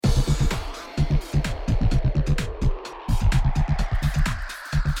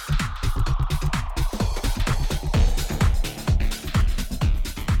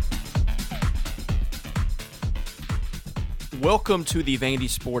Welcome to the Vandy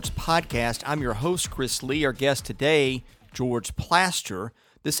Sports Podcast. I'm your host, Chris Lee. Our guest today, George Plaster.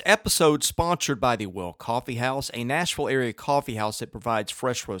 This episode sponsored by the Well Coffee House, a Nashville area coffee house that provides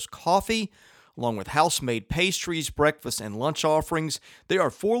fresh roast coffee, along with house-made pastries, breakfast, and lunch offerings. There are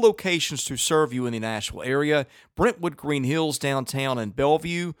 4 locations to serve you in the Nashville area: Brentwood, Green Hills, downtown, and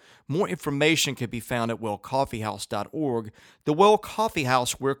Bellevue. More information can be found at wellcoffeehouse.org. The Well Coffee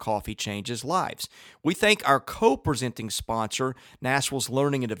House, where coffee changes lives. We thank our co-presenting sponsor, Nashville's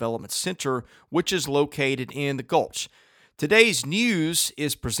Learning and Development Center, which is located in the Gulch. Today's news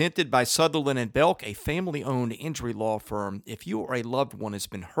is presented by Sutherland & Belk, a family-owned injury law firm. If you or a loved one has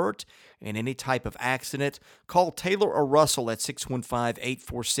been hurt in any type of accident, call Taylor or Russell at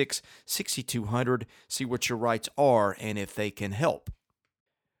 615-846-6200. See what your rights are and if they can help.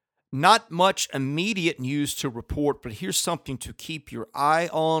 Not much immediate news to report, but here's something to keep your eye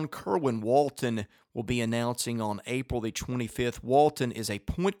on. Kerwin Walton will be announcing on April the 25th. Walton is a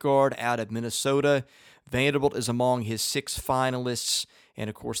point guard out of Minnesota. Vanderbilt is among his 6 finalists, and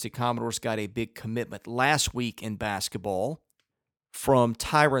of course the Commodores got a big commitment last week in basketball from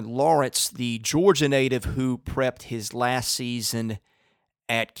Tyron Lawrence, the Georgia native who prepped his last season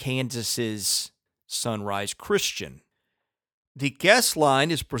at Kansas's Sunrise Christian. The guest line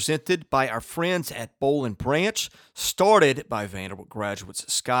is presented by our friends at Boll & Branch, started by Vanderbilt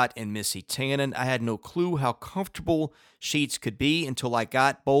graduates Scott and Missy Tannen. I had no clue how comfortable sheets could be until I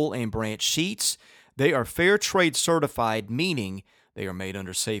got Boll & Branch sheets. They are fair trade certified, meaning they are made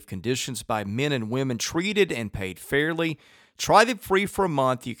under safe conditions by men and women treated and paid fairly. Try them free for a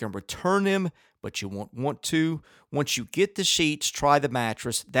month. You can return them, but you won't want to. Once you get the sheets, try the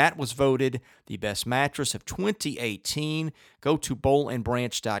mattress. That was voted the best mattress of 2018. Go to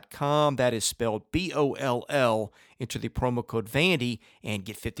bollandbranch.com. That is spelled B-O-L-L. Enter the promo code Vandy and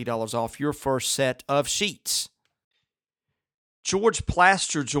get $50 off your first set of sheets. George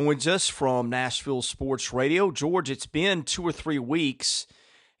Plaster joins us from Nashville Sports Radio. George, it's been 2 or 3 weeks.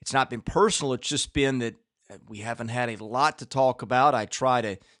 It's not been personal. It's just been that we haven't had a lot to talk about. I try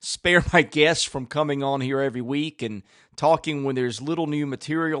to spare my guests from coming on here every week and talking when there's little new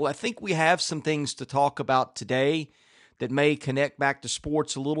material. I think we have some things to talk about today that may connect back to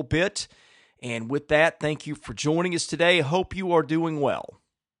sports a little bit. And with that, thank you for joining us today. I hope you are doing well.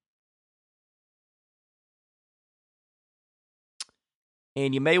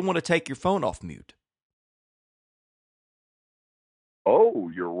 And you may want to take your phone off mute.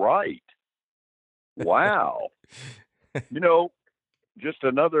 Oh, you're right. Wow. Just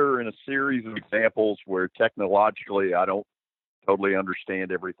another in a series of examples where technologically I don't totally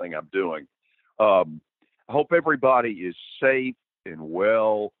understand everything I'm doing. I hope everybody is safe and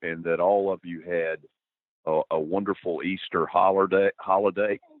well, and that all of you had a wonderful Easter holiday.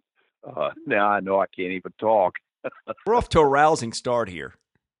 Now I know I can't even talk. We're off to a rousing start here.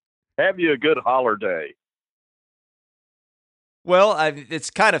 Have you a good holiday? Well,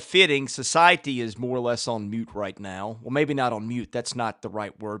 it's kind of fitting. Society is more or less on mute right now. Well, maybe not on mute. That's not the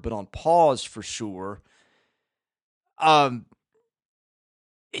right word, but on pause for sure. It's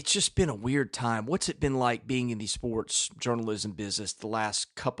just been a weird time. What's it been like being in the sports journalism business the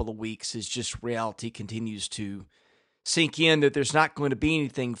last couple of weeks? Is just reality continues to sink in that there's not going to be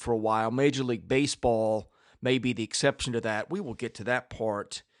anything for a while. Major League Baseball may be the exception to that. We will get to that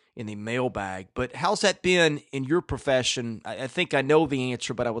part in the mailbag. But how's that been in your profession? I think I know the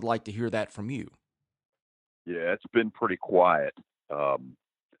answer, but I would like to hear that from you. Yeah, it's been pretty quiet. I'm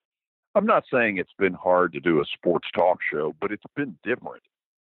not saying it's been hard to do a sports talk show, but it's been different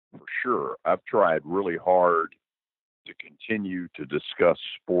for sure. I've tried really hard to continue to discuss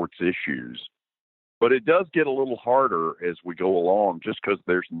sports issues, but it does get a little harder as we go along just because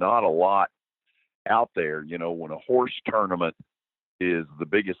there's not a lot out there. When a horse tournament is the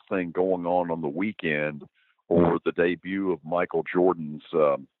biggest thing going on the weekend, or the debut of Michael Jordan's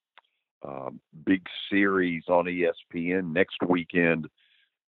big series on ESPN next weekend,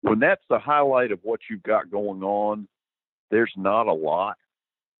 when that's the highlight of what you've got going on, there's not a lot.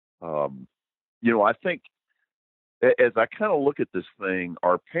 I think as I kind of look at this thing,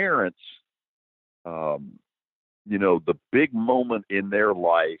 our parents, the big moment in their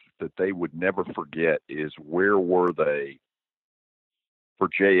life that they would never forget is where were they for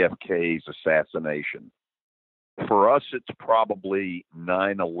JFK's assassination. For us, it's probably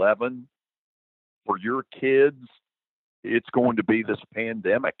 9/11. For your kids, it's going to be this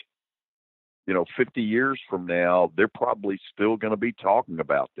pandemic. 50 years from now, they're probably still going to be talking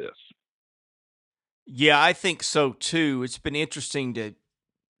about this. Yeah, I think so too. It's been interesting to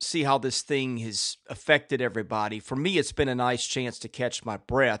see how this thing has affected everybody. For me, it's been a nice chance to catch my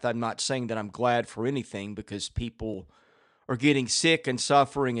breath. I'm not saying that I'm glad for anything because people are getting sick and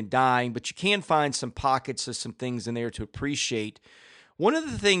suffering and dying, but you can find some pockets of some things in there to appreciate. One of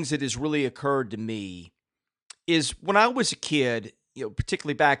the things that has really occurred to me is when I was a kid,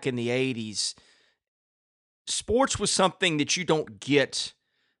 particularly back in the 80s, sports was something that you don't get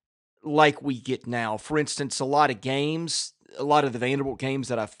like we get now. For instance, a lot of games, a lot of the Vanderbilt games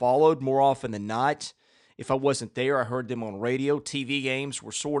that I followed more often than not, if I wasn't there, I heard them on radio. TV games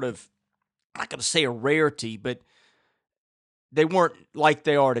were sort of, I'm not going to say a rarity, but they weren't like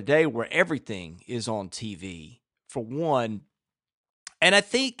they are today where everything is on TV, for one. And I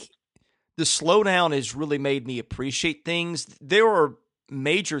think the slowdown has really made me appreciate things. There are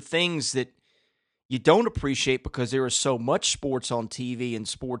major things that you don't appreciate because there is so much sports on TV and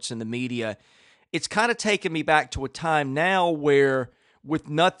sports in the media. It's kind of taken me back to a time now where, with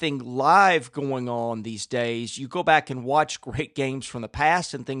nothing live going on these days, you go back and watch great games from the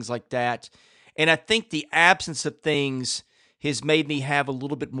past and things like that. And I think the absence of things has made me have a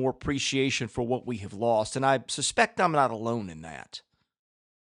little bit more appreciation for what we have lost. And I suspect I'm not alone in that.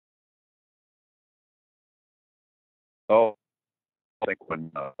 Oh, I think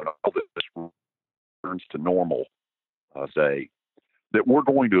when all this returns to normal, say that we're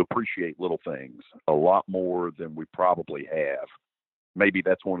going to appreciate little things a lot more than we probably have. Maybe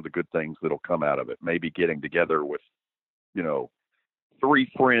that's one of the good things that'll come out of it. Maybe getting together with, you know,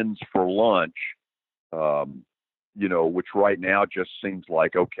 three friends for lunch, which right now just seems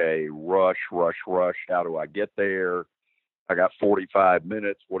like, okay, rush, rush, rush. How do I get there? I got 45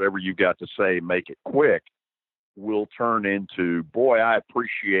 minutes, whatever you got to say, make it quick, will turn into, boy, I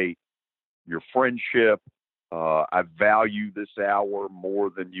appreciate your friendship. I value this hour more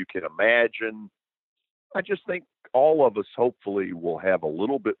than you can imagine. I just think all of us hopefully will have a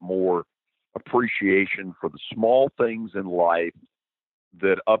little bit more appreciation for the small things in life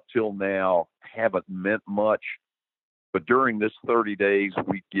that up till now haven't meant much. But during this 30 days,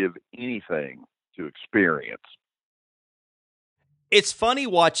 we give anything to experience. It's funny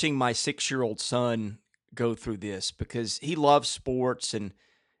watching my 6-year-old son go through this because he loves sports and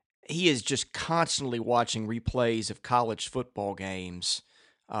he is just constantly watching replays of college football games.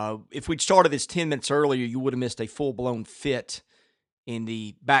 If we'd started this 10 minutes earlier, you would have missed a full-blown fit in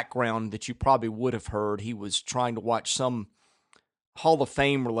the background that you probably would have heard. He was trying to watch some Hall of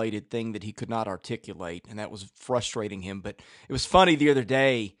Fame related thing that he could not articulate, and that was frustrating him. But it was funny the other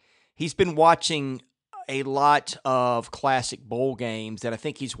day. He's been watching a lot of classic bowl games, and I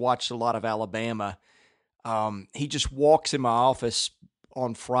think he's watched a lot of Alabama. He just walks in my office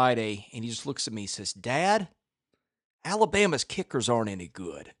on Friday, and he just looks at me and says, "Dad, Alabama's kickers aren't any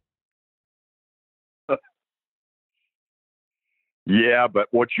good." Yeah, but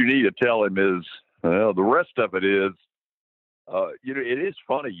what you need to tell him is, well, the rest of it is, it is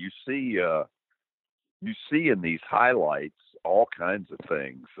funny. You see in these highlights all kinds of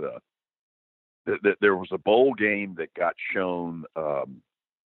things. There was a bowl game that got shown,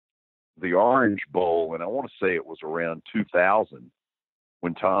 the Orange Bowl, and I want to say it was around 2000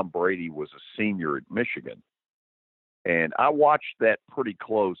 when Tom Brady was a senior at Michigan. And I watched that pretty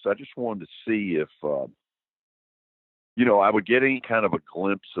close. I just wanted to see if, I would get any kind of a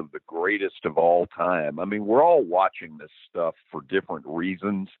glimpse of the greatest of all time. I mean, we're all watching this stuff for different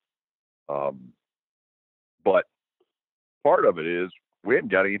reasons. But part of it is we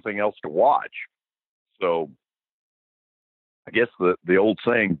haven't got anything else to watch. So I guess the old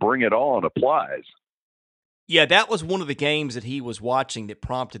saying, bring it on, applies. Yeah, that was one of the games that he was watching that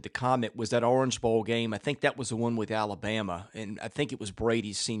prompted the comment, was that Orange Bowl game. I think that was the one with Alabama, and I think it was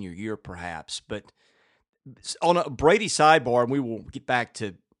Brady's senior year perhaps. But on a Brady sidebar, and we will get back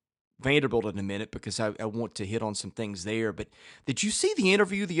to Vanderbilt in a minute because I want to hit on some things there. But did you see the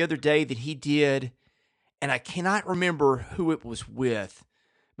interview the other day that he did? And I cannot remember who it was with.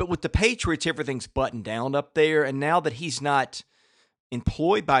 But with the Patriots, everything's buttoned down up there. And now that he's not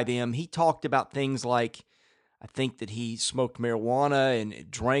employed by them, he talked about things like, I think that he smoked marijuana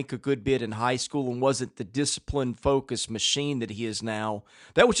and drank a good bit in high school and wasn't the disciplined, focused machine that he is now.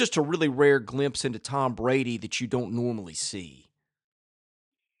 That was just a really rare glimpse into Tom Brady that you don't normally see.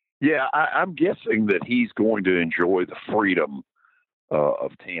 Yeah, I'm guessing that he's going to enjoy the freedom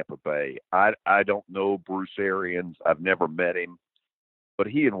of Tampa Bay. I don't know Bruce Arians. I've never met him. But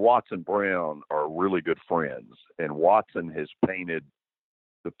he and Watson Brown are really good friends. And Watson has painted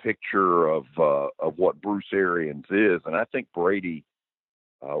the picture of what Bruce Arians is. And I think Brady,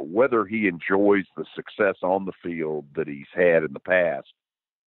 whether he enjoys the success on the field that he's had in the past,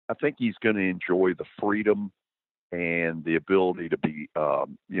 I think he's going to enjoy the freedom and the ability to be,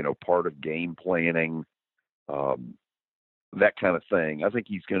 part of game planning, that kind of thing. I think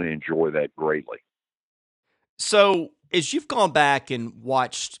he's going to enjoy that greatly. So as you've gone back and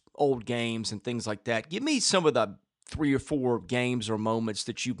watched old games and things like that, give me some of the 3 or 4 games or moments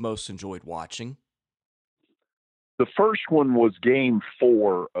that you've most enjoyed watching. The first one was Game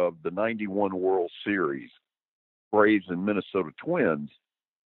 4 of the '91 World Series, Braves and Minnesota Twins,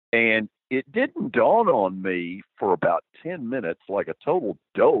 and it didn't dawn on me for about 10 minutes, like a total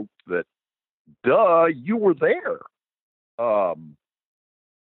dope, that duh, you were there. Um,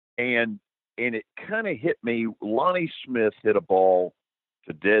 and it kind of hit me. Lonnie Smith hit a ball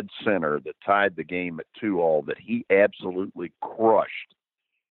to dead center that tied the game at 2-all that he absolutely crushed.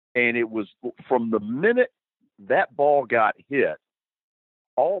 And it was from the minute that ball got hit,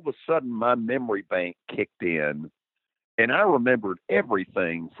 all of a sudden my memory bank kicked in, and I remembered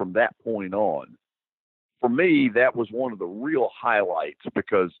everything from that point on. For me, that was one of the real highlights,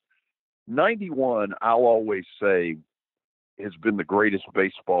 because '91, I'll always say, has been the greatest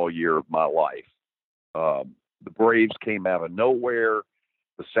baseball year of my life. The Braves came out of nowhere.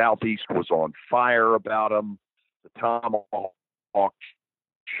 The Southeast was on fire about them. The tomahawk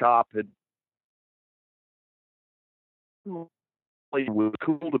chop had was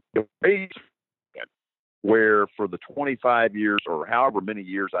cool to be a Braves fan, where for the 25 years or however many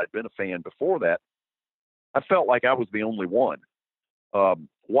years I'd been a fan before that, I felt like I was the only one.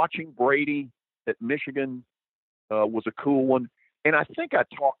 Watching Brady at Michigan was a cool one. And I think I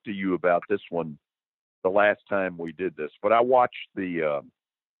talked to you about this one the last time we did this, but I watched the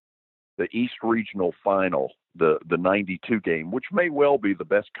East Regional Final, the '92 game, which may well be the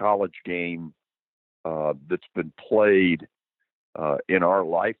best college game that's been played in our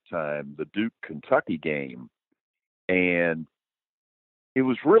lifetime, the Duke-Kentucky game. And it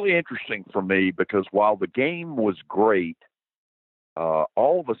was really interesting for me because while the game was great,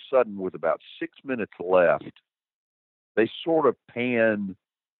 all of a sudden, with about 6 minutes left, they sort of panned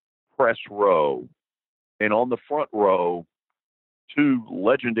press row. And on the front row, 2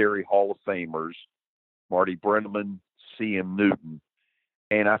 legendary Hall of Famers, Marty Brennaman, C.M. Newton.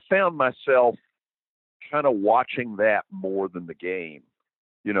 And I found myself kind of watching that more than the game.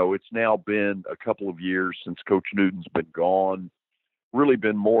 You know, it's now been a couple of years since Coach Newton's been gone. Really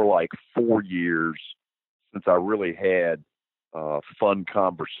been more like 4 years since I really had fun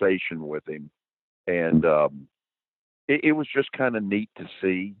conversation with him. And it was just kind of neat to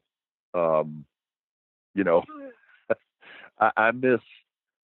see. You know, I miss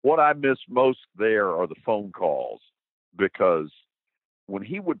what I miss most there are the phone calls, because when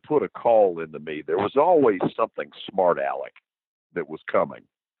he would put a call into me, there was always something smart aleck that was coming.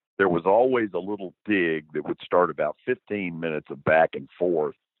 There was always a little dig that would start about 15 minutes of back and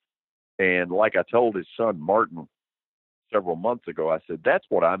forth. And like I told his son, Martin, several months ago, I said, that's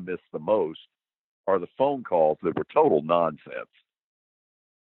what I miss the most, are the phone calls that were total nonsense.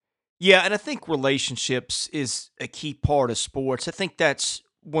 Yeah, and I think relationships is a key part of sports. I think that's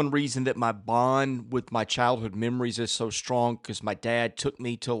one reason that my bond with my childhood memories is so strong, because my dad took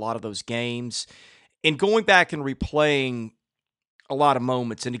me to a lot of those games. And going back and replaying a lot of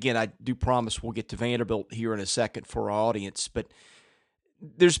moments, and again, I do promise we'll get to Vanderbilt here in a second for our audience, but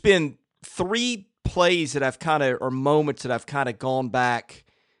there's been 3 plays that I've kind of, or moments that I've kind of gone back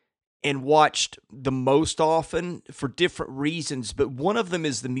and watched the most often for different reasons, but one of them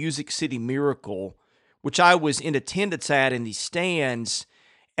is the Music City Miracle, which I was in attendance at in the stands,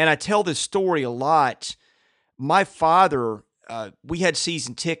 and I tell this story a lot. My father, we had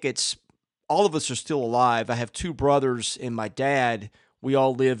season tickets. All of us are still alive. I have 2 brothers and my dad. We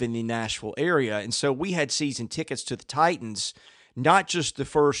all live in the Nashville area, and so we had season tickets to the Titans, not just the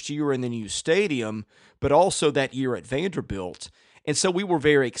first year in the new stadium, but also that year at Vanderbilt. And so we were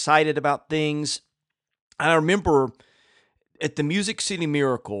very excited about things. I remember at the Music City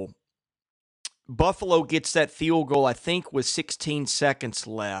Miracle, Buffalo gets that field goal, I think, with 16 seconds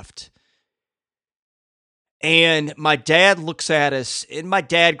left. And my dad looks at us, and my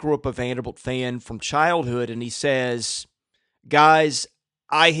dad grew up a Vanderbilt fan from childhood, and he says, guys,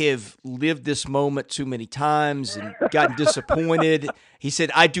 I have lived this moment too many times and gotten disappointed. He said,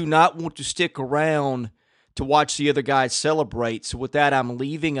 I do not want to stick around to watch the other guys celebrate. So with that, I'm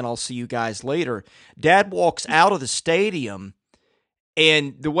leaving, and I'll see you guys later. Dad walks out of the stadium,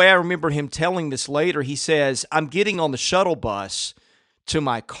 and the way I remember him telling this later, he says, I'm getting on the shuttle bus to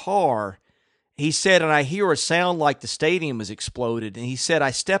my car. He said, and I hear a sound like the stadium has exploded. And he said,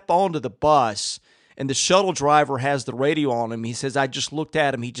 I step onto the bus, and the shuttle driver has the radio on him. He says, I just looked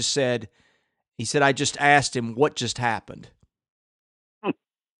at him. He said, I just asked him what just happened.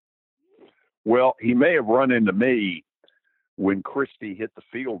 Well, he may have run into me when Christie hit the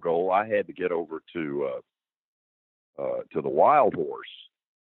field goal. I had to get over to the Wild Horse,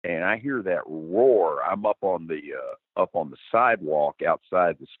 and I hear that roar. I'm up on the sidewalk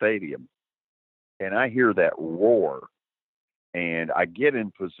outside the stadium, and I hear that roar, and I get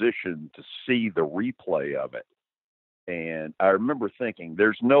in position to see the replay of it. And I remember thinking,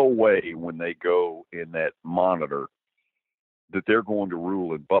 there's no way when they go in that monitor that they're going to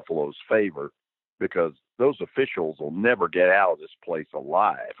rule in Buffalo's favor, because those officials will never get out of this place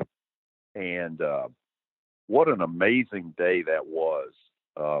alive. And what an amazing day that was.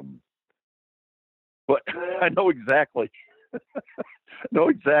 But I know exactly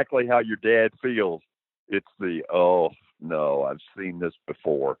how your dad feels. It's the, oh no, I've seen this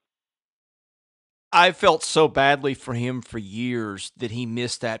before. I felt so badly for him for years that he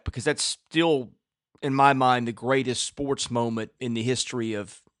missed that, because that's still, in my mind, the greatest sports moment in the history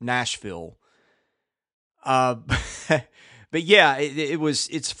of Nashville. Uh, but yeah,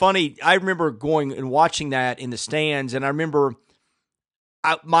 it's funny. I remember going and watching that in the stands, and I remember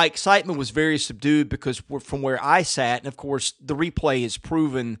my excitement was very subdued because from where I sat, and of course the replay has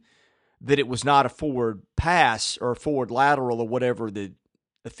proven that it was not a forward pass or a forward lateral or whatever the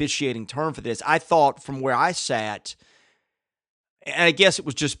officiating term for this. I thought from where I sat, and I guess it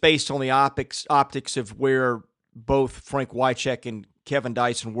was just based on the optics of where both Frank Wycheck and Kevin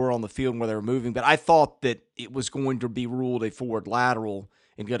Dyson were on the field and where they were moving, but I thought that it was going to be ruled a forward lateral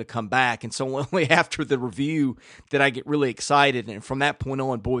and going to come back. And so only after the review did I get really excited. And from that point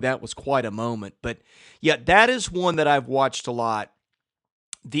on, boy, that was quite a moment. But yeah, that is one that I've watched a lot.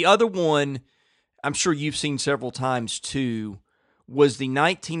 The other one, I'm sure you've seen several times too, was the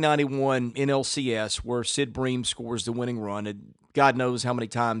 1991 NLCS where Sid Bream scores the winning run. And God knows how many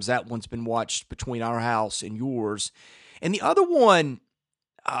times that one's been watched between our house and yours. And the other one,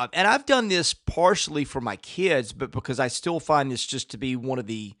 and I've done this partially for my kids, but because I still find this just to be one of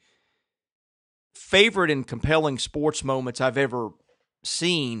the favorite and compelling sports moments I've ever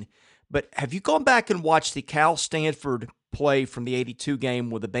seen. But have you gone back and watched the Cal Stanford play from the '82 game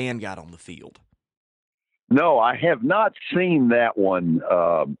where the band got on the field? No, I have not seen that one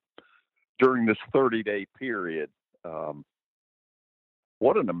during this 30-day period.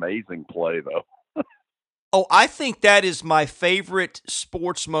 What an amazing play, though. Oh, I think that is my favorite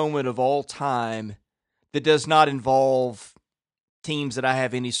sports moment of all time that does not involve teams that I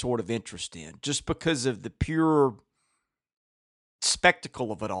have any sort of interest in, just because of the pure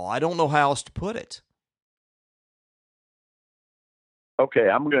spectacle of it all. I don't know how else to put it. Okay,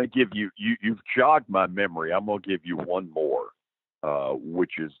 I'm going to give you've jogged my memory. I'm going to give you one more,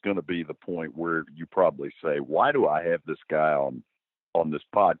 which is going to be the point where you probably say, why do I have this guy on this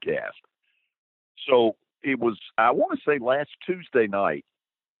podcast? So it was, I want to say last Tuesday night,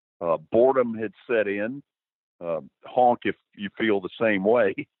 boredom had set in. Honk if you feel the same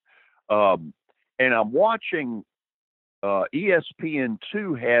way. And I'm watching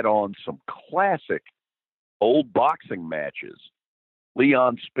ESPN2 had on some classic old boxing matches.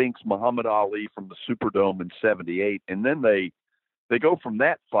 Leon Spinks, Muhammad Ali from the Superdome in '78. And then they go from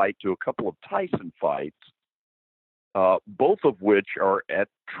that fight to a couple of Tyson fights, both of which are at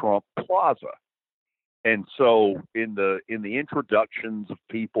Trump Plaza. And so in the introductions of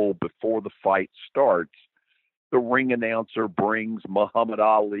people before the fight starts, the ring announcer brings Muhammad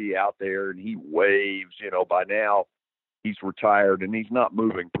Ali out there and he waves. You know, by now he's retired and he's not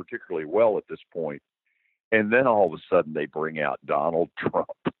moving particularly well at this point. And then all of a sudden they bring out Donald Trump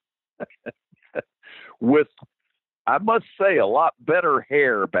with, I must say, a lot better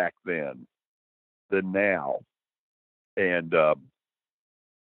hair back then than now. And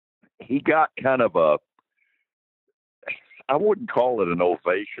he got kind of I wouldn't call it an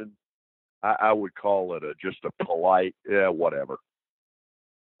ovation. I would call it just a polite, yeah, whatever.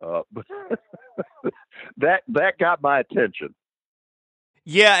 But that got my attention.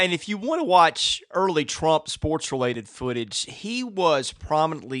 Yeah, and if you want to watch early Trump sports-related footage, he was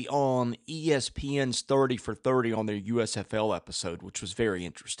prominently on ESPN's 30 for 30 on their USFL episode, which was very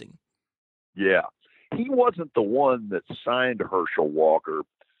interesting. Yeah. He wasn't the one that signed Herschel Walker,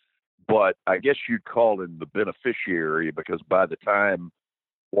 but I guess you'd call him the beneficiary, because by the time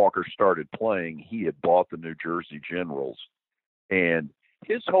Walker started playing, he had bought the New Jersey Generals. And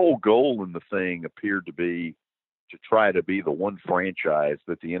his whole goal in the thing appeared to be to try to be the one franchise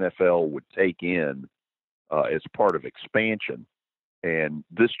that the NFL would take in as part of expansion. And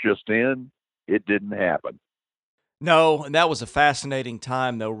this just in, it didn't happen. No, and that was a fascinating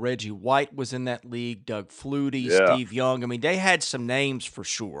time, though. Reggie White was in that league, Doug Flutie, Yeah. Steve Young. I mean, they had some names for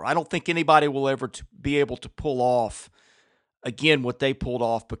sure. I don't think anybody will ever be able to pull off, again, what they pulled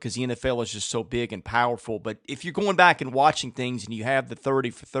off, because the NFL is just so big and powerful. But if you're going back and watching things and you have the 30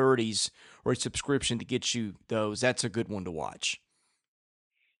 for 30s or a subscription to get you those, that's a good one to watch.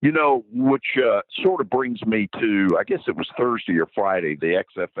 Which sort of brings me to, I guess it was Thursday or Friday, the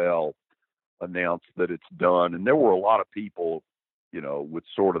XFL announced that it's done. And there were a lot of people, with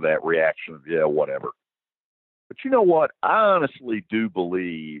sort of that reaction of, yeah, whatever. But you know what? I honestly do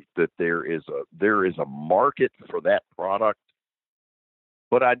believe that there is a market for that product,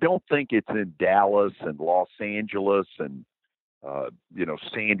 but I don't think it's in Dallas and Los Angeles and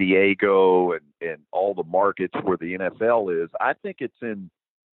San Diego and all the markets where the NFL is. I think it's in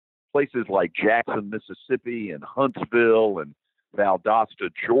places like Jackson, Mississippi, and Huntsville, and Valdosta,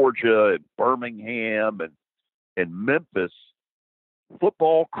 Georgia, and Birmingham, and Memphis,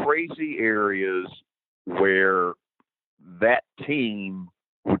 football crazy areas where that team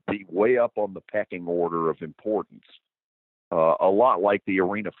would be way up on the pecking order of importance. A lot like the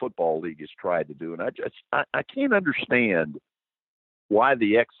Arena Football League has tried to do. And I can't understand why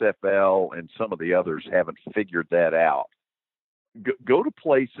the XFL and some of the others haven't figured that out. Go to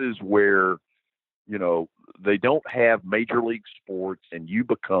places where, they don't have major league sports and you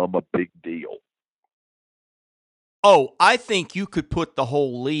become a big deal. Oh, I think you could put the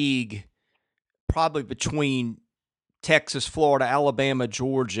whole league probably between Texas, Florida, Alabama,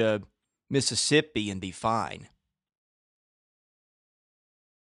 Georgia, Mississippi, and be fine.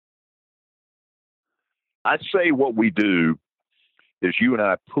 I'd say what we do is you and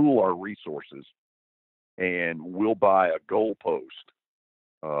I pool our resources and we'll buy a goalpost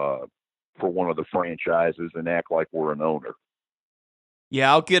for one of the franchises and act like we're an owner.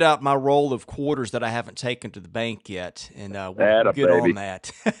 Yeah, I'll get out my roll of quarters that I haven't taken to the bank yet, and we'll get baby. on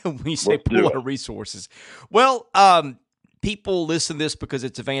that. We say pool our resources. Well, people listen to this because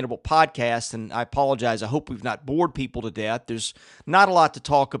it's a Vanderbilt podcast, and I apologize. I hope we've not bored people to death. There's not a lot to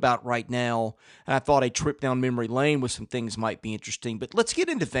talk about right now, and I thought a trip down memory lane with some things might be interesting. But let's get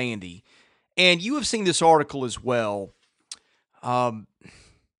into Vandy. And you have seen this article as well.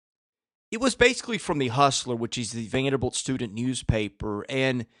 It was basically from the Hustler, which is the Vanderbilt student newspaper.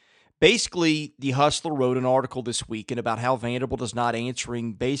 And basically, the Hustler wrote an article this weekend about how Vanderbilt is not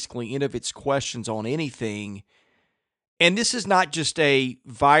answering basically any of its questions on anything. And this is not just a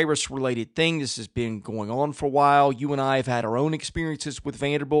virus-related thing. This has been going on for a while. You and I have had our own experiences with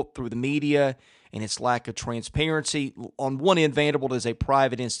Vanderbilt through the media and its lack of transparency. On one end, Vanderbilt is a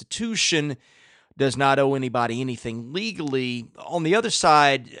private institution, does not owe anybody anything legally. On the other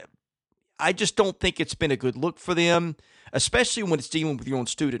side, I just don't think it's been a good look for them, especially when it's dealing with your own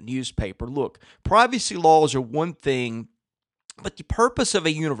student newspaper. Look, privacy laws are one thing, but the purpose of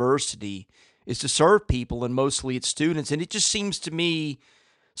a university is to serve people and mostly its students. And it just seems to me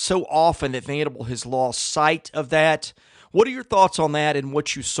so often that Vanderbilt has lost sight of that. What are your thoughts on that and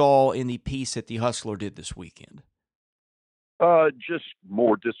what you saw in the piece that the Hustler did this weekend? Just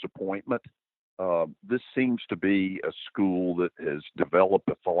more disappointment. This seems to be a school that has developed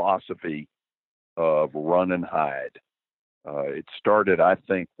a philosophy of run and hide. It started, I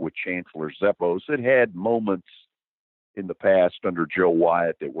think, with Chancellor Zeppos. It had moments in the past under Joe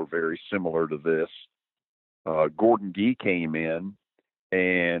Wyatt that were very similar to this. Gordon Gee came in,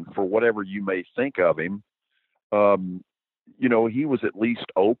 and for whatever you may think of him, he was at least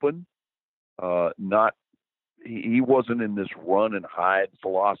open. He wasn't in this run and hide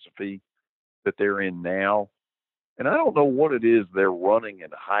philosophy that they're in now. And I don't know what it is they're running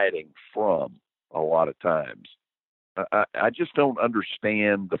and hiding from a lot of times. I just don't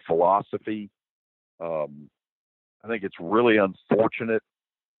understand the philosophy. I think it's really unfortunate.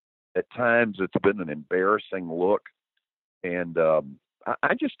 At times it's been an embarrassing look. And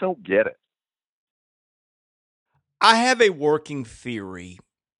I just don't get it. I have a working theory,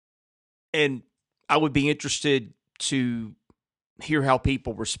 and I would be interested to hear how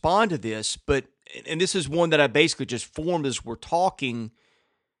people respond to this, and this is one that I basically just formed as we're talking,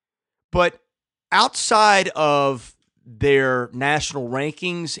 but outside of their national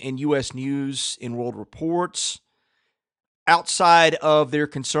rankings in U.S. News and World Reports, outside of their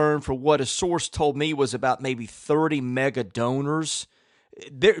concern for what a source told me was about maybe 30 mega donors,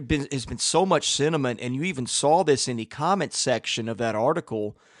 has been so much sentiment, and you even saw this in the comment section of that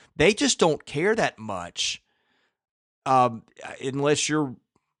article. They just don't care that much. Unless you're,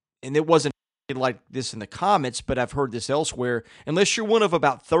 and it wasn't like this in the comments, but I've heard this elsewhere, unless you're one of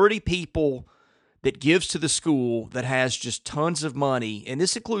about 30 people that gives to the school that has just tons of money, and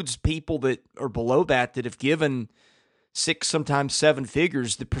this includes people that are below that have given 6, sometimes 7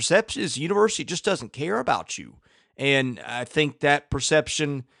 figures, the perception is the university just doesn't care about you. And I think that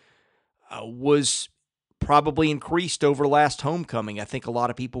perception was probably increased over last homecoming. I think a lot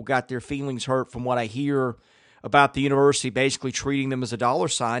of people got their feelings hurt from what I hear about the university basically treating them as a dollar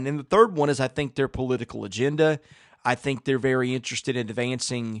sign. And the third one is, I think, their political agenda. I think they're very interested in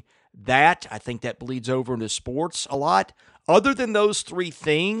advancing that. I think that bleeds over into sports a lot. Other than those three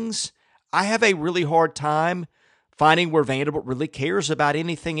things, I have a really hard time finding where Vanderbilt really cares about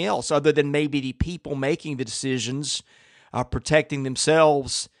anything else other than maybe the people making the decisions, protecting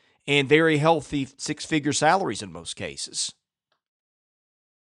themselves, and very healthy six-figure salaries in most cases.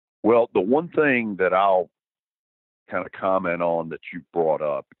 Well, the one thing that I'll kind of comment on that you brought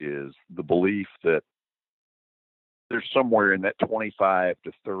up is the belief that there's somewhere in that 25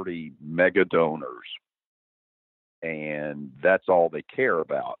 to 30 mega donors, and that's all they care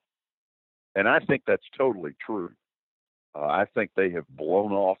about. And I think that's totally true. I think they have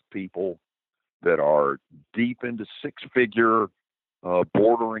blown off people that are deep into six-figure,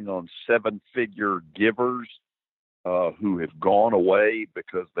 bordering on seven-figure givers who have gone away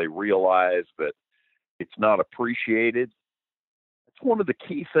because they realize that it's not appreciated. It's one of the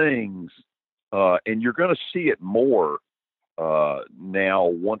key things, and you're going to see it more now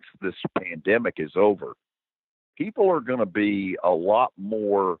once this pandemic is over. People are going to be a lot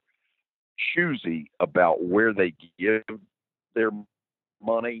more choosy about where they give their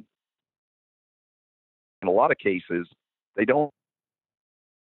money. In a lot of cases, they don't.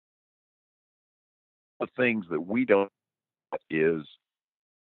 The things that we don't is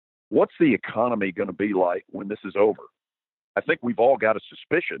what's the economy going to be like when this is over? I think we've all got a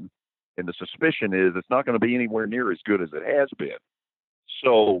suspicion, and the suspicion is it's not going to be anywhere near as good as it has been.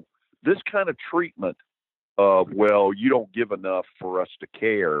 So this kind of treatment of, well, you don't give enough for us to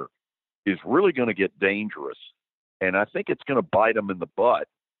care is really going to get dangerous. And I think it's going to bite them in the butt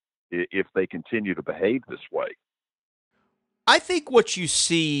if they continue to behave this way. I think what you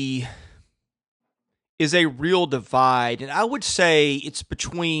see is a real divide, and I would say it's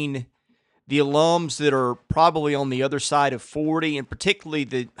between the alums that are probably on the other side of 40, and particularly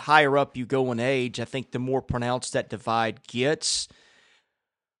the higher up you go in age, I think the more pronounced that divide gets.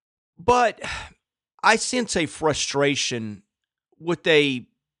 But I sense a frustration with a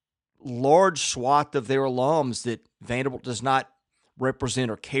large swath of their alums that Vanderbilt does not represent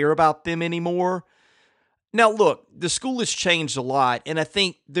or care about them anymore. Now, look, the school has changed a lot, and I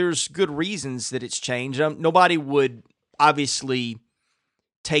think there's good reasons that it's changed. Nobody would obviously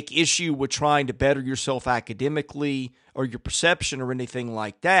take issue with trying to better yourself academically or your perception or anything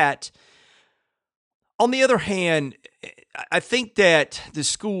like that. On the other hand, I think that the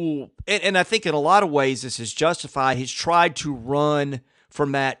school, and I think in a lot of ways this is justified, has tried to run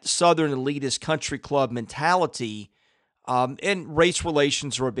from that Southern elitist country club mentality, and race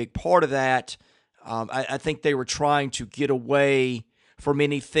relations are a big part of that. I think they were trying to get away from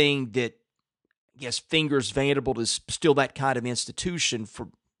anything that, I guess, fingers Vanderbilt is still that kind of institution, for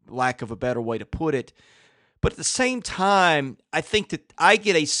lack of a better way to put it. But at the same time, I think that I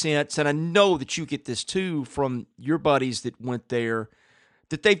get a sense, and I know that you get this too from your buddies that went there,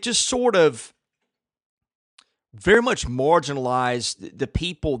 that they've just sort of very much marginalized the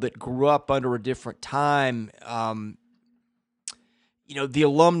people that grew up under a different time. The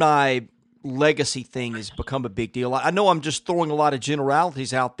alumni legacy thing has become a big deal. I know I'm just throwing a lot of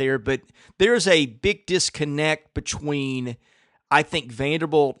generalities out there, but there's a big disconnect between, I think,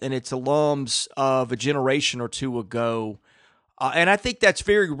 Vanderbilt and its alums of a generation or two ago. And I think that's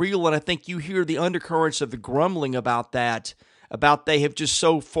very real, and I think you hear the undercurrents of the grumbling about that, about they have just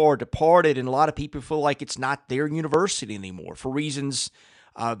so far departed, and a lot of people feel like it's not their university anymore for reasons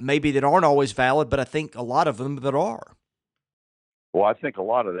maybe that aren't always valid, but I think a lot of them that are. Well, I think a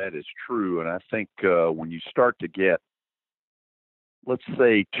lot of that is true. And I think when you start to get, let's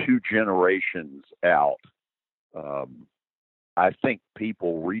say, two generations out, I think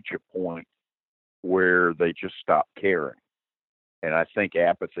people reach a point where they just stop caring. And I think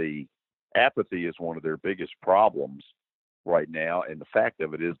apathy is one of their biggest problems right now. And the fact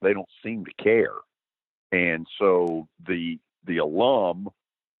of it is they don't seem to care. And so the alum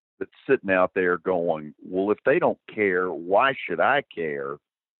that's sitting out there going, well, if they don't care, why should I care?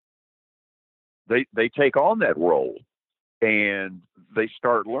 They take on that role, and they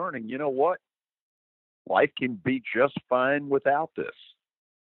start learning, you know what? Life can be just fine without this.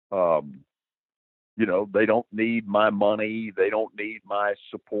 They don't need my money. They don't need my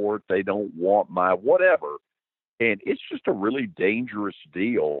support. They don't want my whatever. And it's just a really dangerous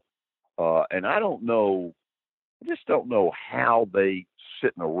deal. And I just don't know how they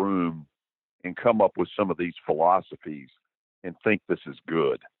sit in a room and come up with some of these philosophies and think this is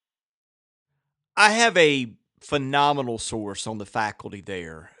good. I have a phenomenal source on the faculty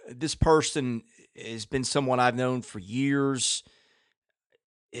there. This person has been someone I've known for years,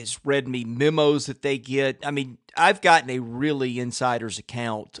 has read me memos that they get. I mean, I've gotten a really insider's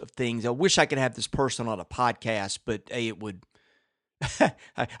account of things. I wish I could have this person on a podcast, but it would.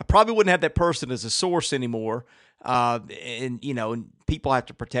 I probably wouldn't have that person as a source anymore, and people have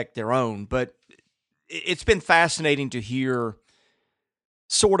to protect their own. But it's been fascinating to hear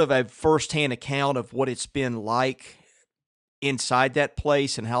sort of a firsthand account of what it's been like inside that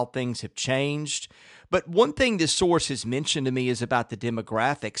place and how things have changed. But one thing this source has mentioned to me is about the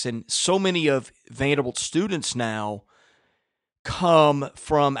demographics. And so many of Vanderbilt students now come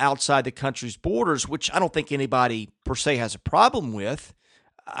from outside the country's borders, which I don't think anybody per se has a problem with.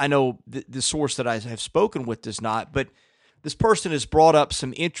 I know the source that I have spoken with does not, but this person has brought up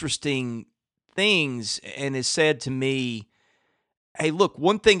some interesting things and has said to me, hey, look,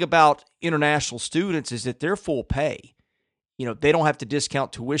 one thing about international students is that they're full pay. They don't have to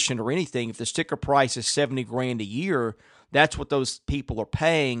discount tuition or anything. If the sticker price is $70,000 a year, that's what those people are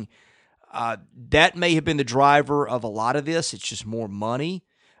paying. That may have been the driver of a lot of this. It's just more money.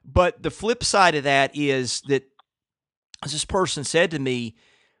 But the flip side of that is that, as this person said to me,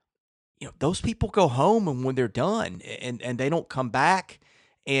 those people go home and when they're done and they don't come back.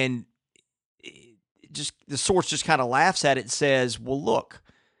 And just the source just kind of laughs at it and says, well, look,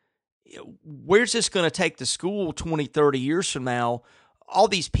 where's this going to take the school 20, 30 years from now? All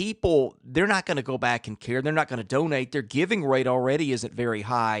these people, they're not going to go back and care. They're not going to donate. Their giving rate already isn't very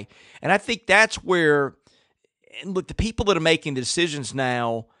high. And I think that's where, and look, the people that are making the decisions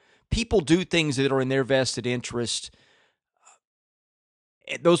now, people do things that are in their vested interest.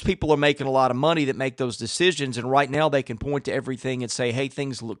 Those people are making a lot of money that make those decisions. And right now they can point to everything and say, hey,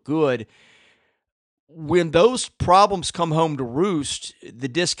 things look good. When those problems come home to roost, the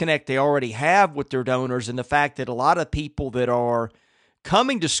disconnect they already have with their donors and the fact that a lot of people that are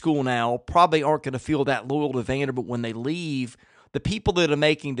coming to school now probably aren't going to feel that loyal to Vanderbilt when they leave. The people that are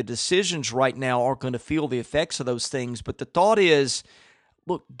making the decisions right now aren't going to feel the effects of those things. But the thought is,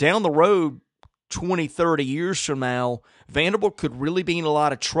 look, down the road, 20, 30 years from now, Vanderbilt could really be in a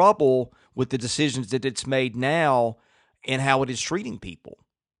lot of trouble with the decisions that it's made now and how it is treating people.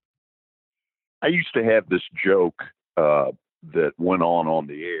 I used to have this joke that went on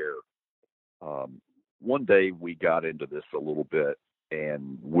the air. One day we got into this a little bit,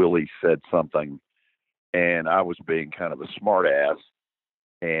 and Willie said something, and I was being kind of a smart ass.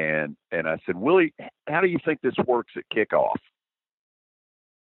 And I said, Willie, how do you think this works at kickoff?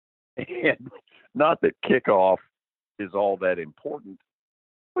 And not that kickoff is all that important,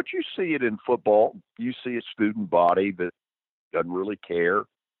 but you see it in football. You see a student body that doesn't really care.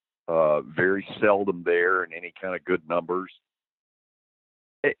 Very seldom there in any kind of good numbers.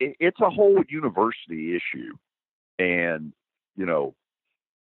 It's a whole university issue. And,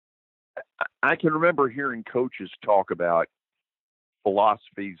 I can remember hearing coaches talk about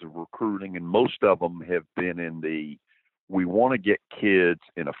philosophies of recruiting, and most of them have been in we want to get kids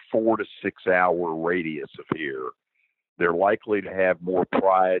in a 4 to 6 hour radius of here. They're likely to have more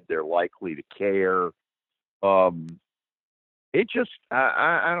pride. They're likely to care. It just,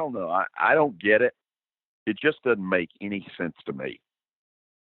 I don't know. I don't get it. It just doesn't make any sense to me.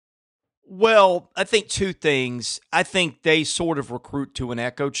 Well, I think two things. I think they sort of recruit to an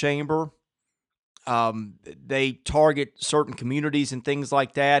echo chamber. They target certain communities and things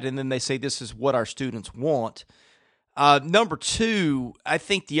like that, and then they say this is what our students want. Number two, I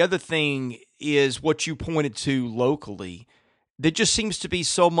think the other thing is what you pointed to locally. There just seems to be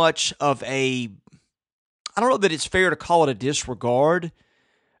so much of I don't know that it's fair to call it a disregard,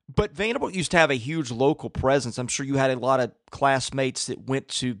 but Vanderbilt used to have a huge local presence. I'm sure you had a lot of classmates that went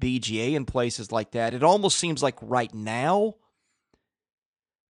to BGA and places like that. It almost seems like right now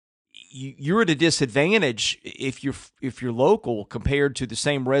you're at a disadvantage if you're local compared to the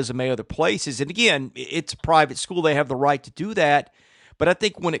same resume other places. And again, it's a private school; they have the right to do that. But I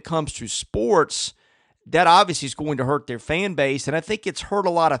think when it comes to sports, that obviously is going to hurt their fan base, and I think it's hurt a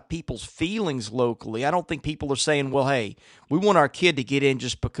lot of people's feelings locally. I don't think people are saying, well, hey, we want our kid to get in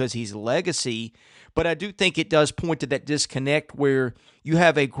just because he's a legacy, but I do think it does point to that disconnect where you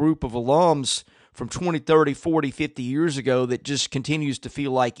have a group of alums from 20, 30, 40, 50 years ago that just continues to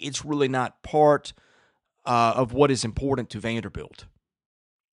feel like it's really not part of what is important to Vanderbilt.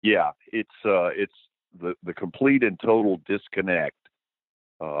 Yeah, it's the complete and total disconnect.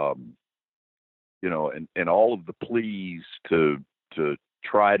 And all of the pleas to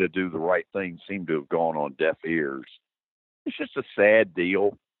try to do the right thing seem to have gone on deaf ears. It's just a sad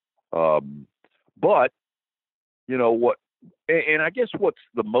deal. But what, and I guess what's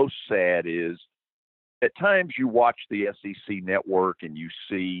the most sad is at times you watch the SEC network and you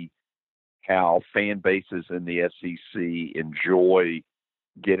see how fan bases in the SEC enjoy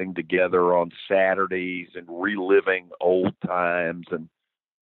getting together on Saturdays and reliving old times. And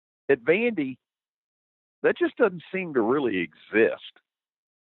at Vandy, that just doesn't seem to really exist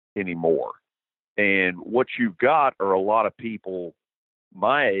anymore. And what you've got are a lot of people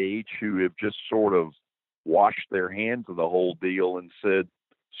my age who have just sort of washed their hands of the whole deal and said,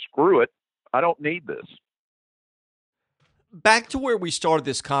 screw it, I don't need this. Back to where we started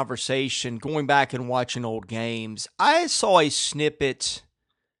this conversation, going back and watching old games, I saw a snippet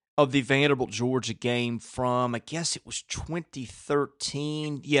of the Vanderbilt Georgia game from, I guess it was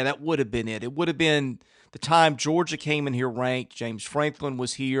 2013. Yeah, that would have been it. It would have been the time Georgia came in here ranked. James Franklin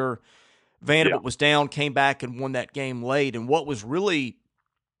was here. Vanderbilt was down, came back and won that game late. And what was really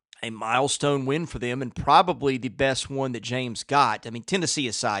a milestone win for them, and probably the best one that James got. I mean, Tennessee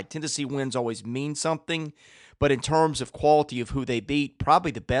aside, Tennessee wins always mean something, but in terms of quality of who they beat,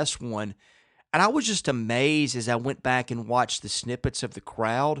 probably the best one. And I was just amazed as I went back and watched the snippets of the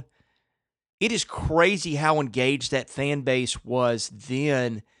crowd. It is crazy how engaged that fan base was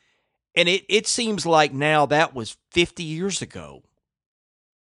then. And it seems like now that was 50 years ago.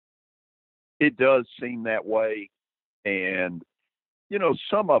 It does seem that way. And, you know,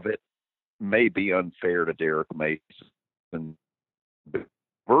 some of it may be unfair to Derek Mason.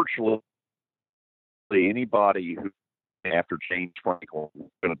 Virtually anybody who, after James Franklin, was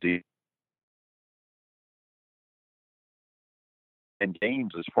going to do and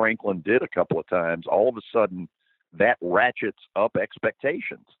games as Franklin did a couple of times, all of a sudden that ratchets up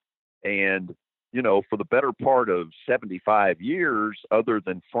expectations. And, you know, for the better part of 75 years, other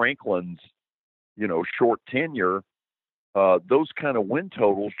than Franklin's, you know, short tenure, those kind of win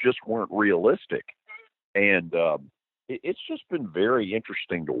totals just weren't realistic. And it's just been very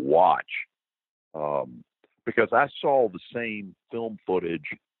interesting to watch because I saw the same film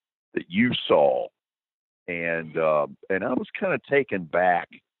footage that you saw. And I was kind of taken back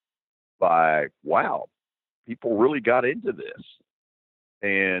by, wow, people really got into this.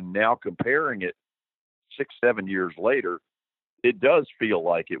 And now comparing it 6-7 years later, it does feel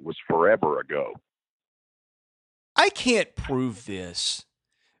like it was forever ago. I can't prove this,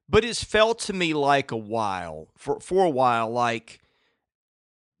 but it's felt to me like a while, for a while, like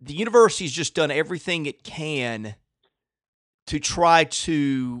the university's just done everything it can to try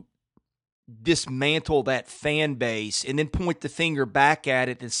to dismantle that fan base and then point the finger back at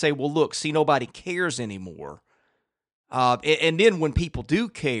it and say, well, look, see, nobody cares anymore. And then when people do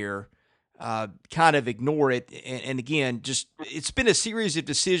care, kind of ignore it. And again, just it's been a series of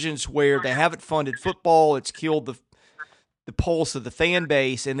decisions where they haven't funded football. It's killed the pulse of the fan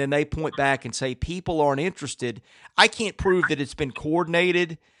base. And then they point back and say, people aren't interested. I can't prove that it's been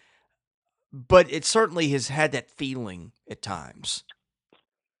coordinated, but it certainly has had that feeling at times.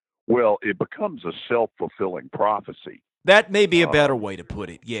 Well, it becomes a self-fulfilling prophecy. That may be a better way to put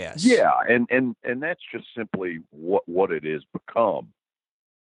it. Yes. Yeah, and that's just simply what it has become.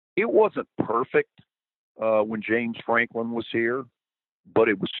 It wasn't perfect when James Franklin was here, but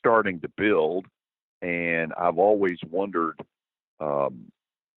it was starting to build. And I've always wondered,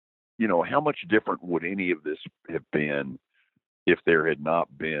 you know, how much different would any of this have been if there had not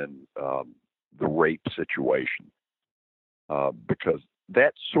been the rape situation? Because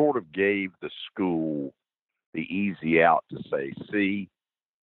that sort of gave the school the easy out to say, see,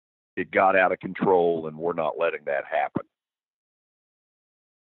 it got out of control and we're not letting that happen.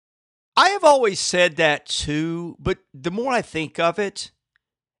 I have always said that too, but the more I think of it,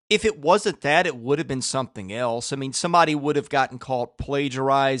 if it wasn't that, it would have been something else. I mean, somebody would have gotten caught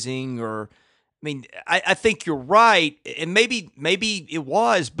plagiarizing or, I mean, I think you're right. And maybe it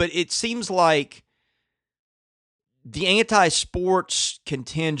was, but it seems like the anti-sports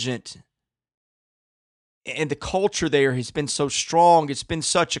contingent and the culture there has been so strong. It's been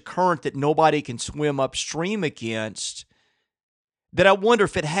such a current that nobody can swim upstream against that I wonder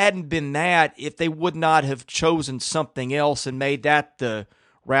if it hadn't been that, if they would not have chosen something else and made that the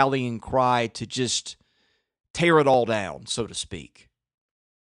rallying cry to just tear it all down, so to speak.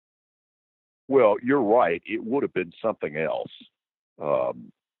 Well, you're right. It would have been something else.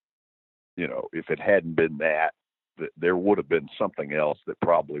 You know, if it hadn't been that, there would have been something else that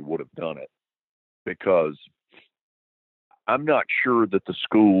probably would have done it. Because I'm not sure that the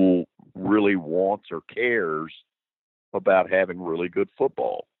school really wants or cares about having really good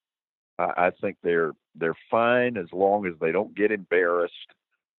football. I think they're fine as long as they don't get embarrassed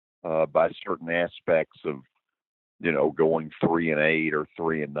by certain aspects of, you know, going 3-8 or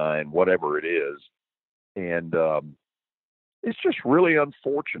 3-9, whatever it is. And it's just really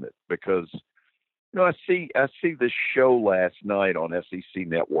unfortunate because, you know, I see this show last night on SEC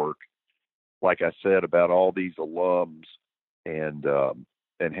Network, like I said, about all these alums and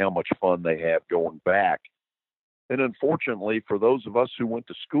and how much fun they have going back. And unfortunately, for those of us who went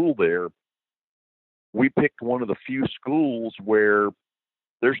to school there, we picked one of the few schools where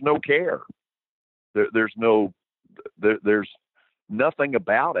there's no care. There's no, there's nothing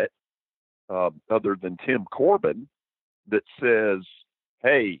about it other than Tim Corbin that says,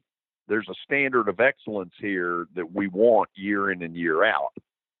 "Hey, there's a standard of excellence here that we want year in and year out."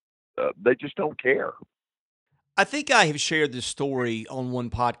 They just don't care. I think I have shared this story on one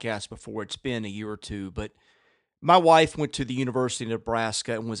podcast before. It's been a year or two, but my wife went to the University of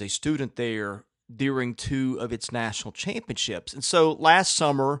Nebraska and was a student there during two of its national championships. And so last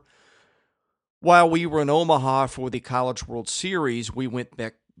summer, while we were in Omaha for the College World Series, we went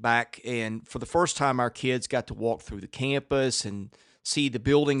back and for the first time our kids got to walk through the campus and see the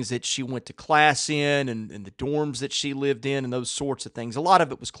buildings that she went to class in and the dorms that she lived in and those sorts of things. A lot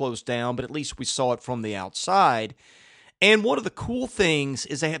of it was closed down, but at least we saw it from the outside. And one of the cool things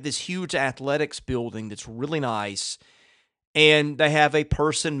is they have this huge athletics building that's really nice. And they have a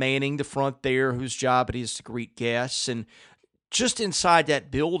person manning the front there whose job it is to greet guests. And just inside that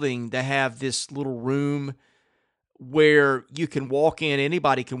building, they have this little room where you can walk in,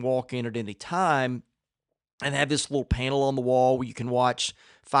 anybody can walk in at any time, and have this little panel on the wall where you can watch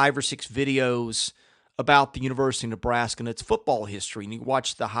 5 or 6 videos about the University of Nebraska and its football history. And you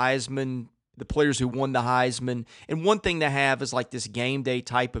watch the Heisman, the players who won the Heisman. And one thing they have is like this game day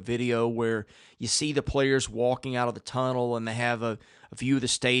type of video where you see the players walking out of the tunnel and they have a view of the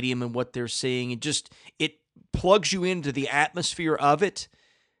stadium and what they're seeing. And just, it plugs you into the atmosphere of it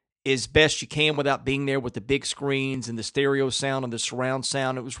as best you can without being there with the big screens and the stereo sound and the surround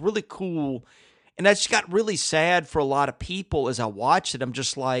sound. It was really cool. And I just got really sad for a lot of people as I watched it. I'm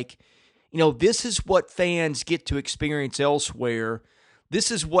just like, this is what fans get to experience elsewhere.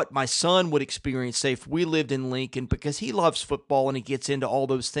 This is what my son would experience, say, if we lived in Lincoln, because he loves football and he gets into all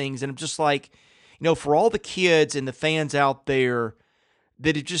those things. And I'm just like, for all the kids and the fans out there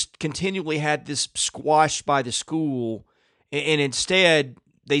that have just continually had this squashed by the school, and instead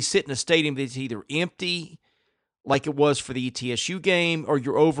they sit in a stadium that's either empty, like it was for the ETSU game, or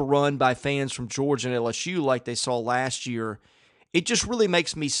you're overrun by fans from Georgia and LSU like they saw last year. It just really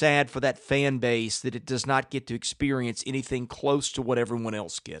makes me sad for that fan base that it does not get to experience anything close to what everyone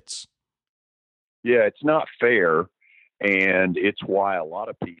else gets. Yeah, it's not fair. And it's why a lot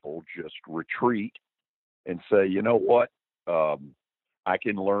of people just retreat and say, you know what? I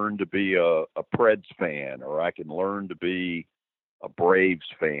can learn to be a Preds fan, or I can learn to be a Braves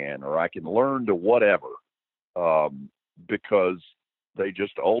fan, or I can learn to whatever, because they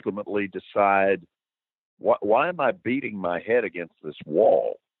just ultimately decide, why am I beating my head against this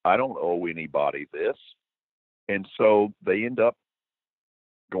wall? I don't owe anybody this. And so they end up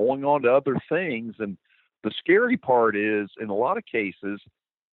going on to other things. And the scary part is, in a lot of cases,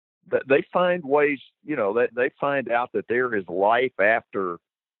 that they find ways, that they find out that there is life after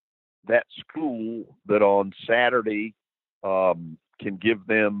that school that on Saturday can give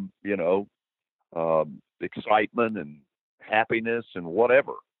them, excitement and happiness and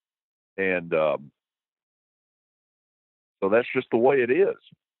whatever. And so that's just the way it is.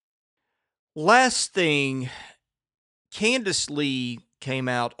 Last thing, Candace Lee came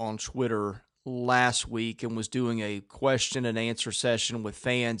out on Twitter last week and was doing a question and answer session with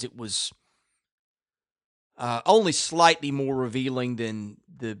fans. It was only slightly more revealing than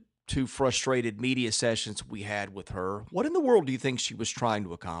the 2 frustrated media sessions we had with her. What in the world do you think she was trying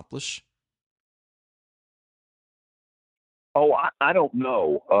to accomplish? Oh, I don't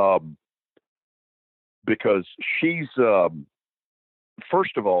know. Because she's,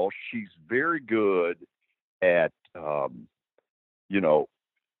 first of all, she's very good at,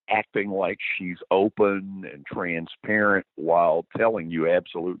 acting like she's open and transparent while telling you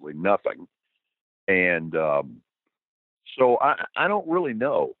absolutely nothing. And so I don't really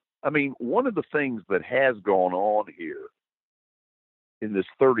know. I mean, one of the things that has gone on here in this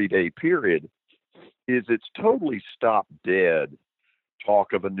 30-day period is it's totally stopped dead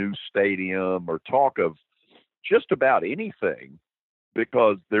talk of a new stadium or talk of just about anything,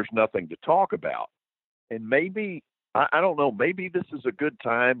 because there's nothing to talk about. And maybe, I don't know, maybe this is a good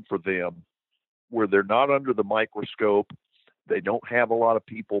time for them where they're not under the microscope. They don't have a lot of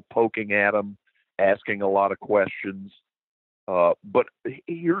people poking at them, asking a lot of questions. But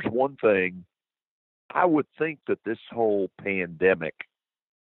here's one thing. I would think that this whole pandemic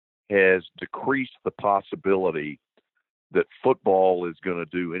has decreased the possibility that football is going to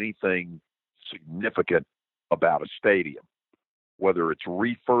do anything significant about a stadium, whether it's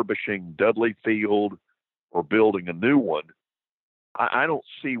refurbishing Dudley Field or building a new one. I don't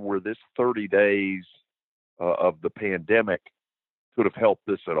see where this 30 days of the pandemic could have helped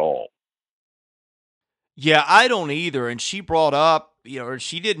this at all. Yeah, I don't either. And she brought up, or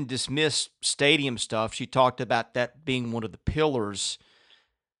she didn't dismiss stadium stuff. She talked about that being one of the pillars.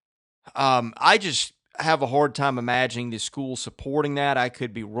 I just have a hard time imagining the school supporting that. I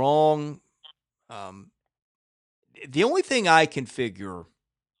could be wrong. Um, the only thing I can figure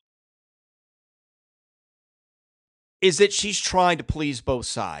is that she's trying to please both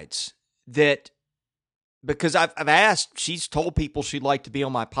sides. That because I've asked, she's told people she'd like to be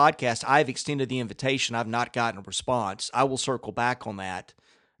on my podcast. I've extended the invitation. I've not gotten a response. I will circle back on that.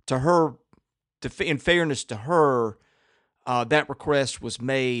 To her, in fairness to her, that request was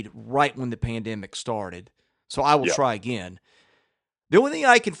made right when the pandemic started. So I will try again. The only thing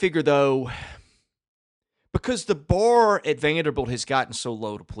I can figure, though, because the bar at Vanderbilt has gotten so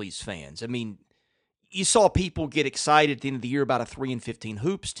low to please fans. I mean, you saw people get excited at the end of the year about a 3-15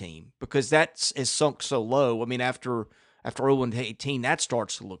 hoops team because that has sunk so low. I mean, after 0-18, that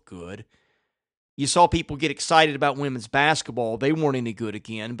starts to look good. You saw people get excited about women's basketball. They weren't any good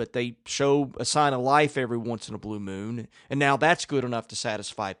again, but they show a sign of life every once in a blue moon, and now that's good enough to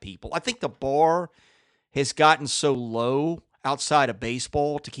satisfy people. I think the bar has gotten so low outside of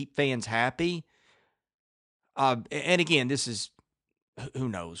baseball to keep fans happy. And again, this is, who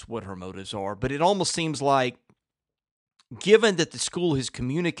knows what her motives are, but it almost seems like, given that the school has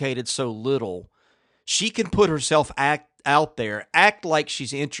communicated so little, she can put herself out there, act like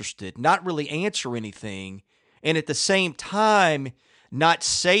she's interested, not really answer anything, and at the same time not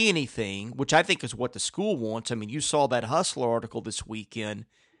say anything, which I think is what the school wants. I mean, you saw that Hustler article this weekend,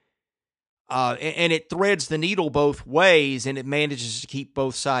 and it threads the needle both ways, and it manages to keep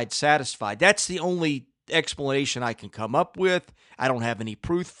both sides satisfied. That's the only explanation I can come up with. I don't have any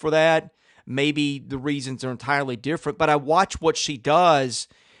proof for that. Maybe the reasons are entirely different, but I watch what she does,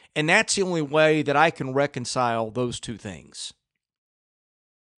 and that's the only way that I can reconcile those two things.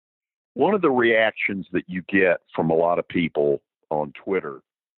 One of the reactions that you get from a lot of people on Twitter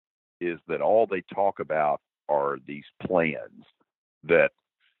is that all they talk about are these plans that,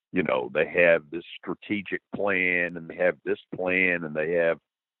 they have this strategic plan and they have this plan and they have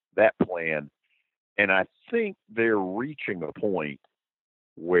that plan. And I think they're reaching a point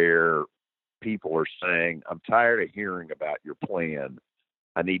where people are saying, I'm tired of hearing about your plan.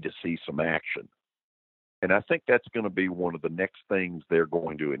 I need to see some action. And I think that's going to be one of the next things they're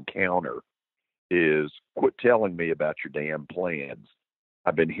going to encounter is quit telling me about your damn plans.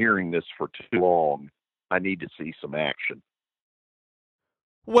 I've been hearing this for too long. I need to see some action.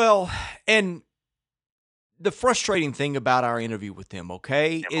 Well, and the frustrating thing about our interview with them,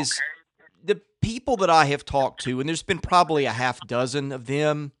 is the people that I have talked to, and there's been probably a half dozen of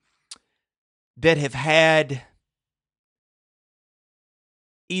them that have had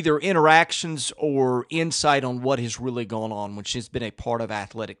either interactions or insight on what has really gone on, which has been a part of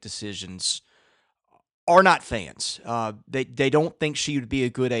athletic decisions, are not fans. They don't think she would be a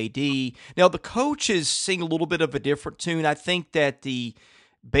good AD. Now, the coaches sing a little bit of a different tune. I think that the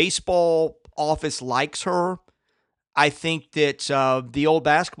baseball office likes her. I think that the old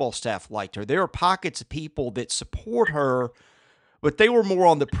basketball staff liked her. There are pockets of people that support her, but they were more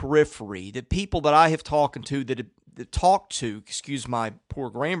on the periphery. The people that I have talked to, excuse my poor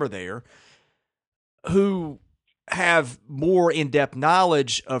grammar there, who have more in-depth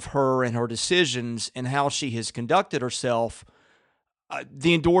knowledge of her and her decisions and how she has conducted herself,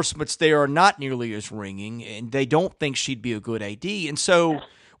 the endorsements there are not nearly as ringing, and they don't think she'd be a good AD. And so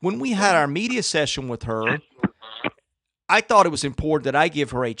when we had our media session with her, I thought it was important that I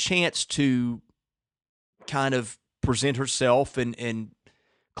give her a chance to kind of present herself and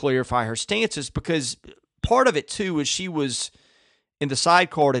clarify her stances, because part of it, too, is she was in the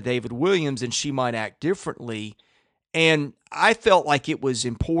sidecar to David Williams, and she might act differently. And I felt like it was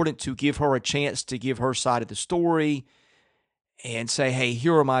important to give her a chance to give her side of the story and say, hey,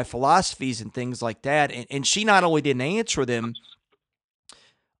 here are my philosophies and things like that. And she not only didn't answer them,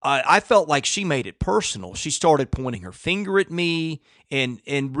 I felt like she made it personal. She started pointing her finger at me and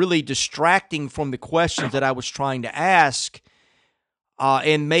really distracting from the questions that I was trying to ask,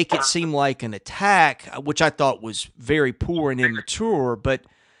 and make it seem like an attack, which I thought was very poor and immature. But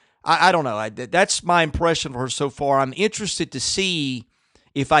I don't know. That's my impression of her so far. I'm interested to see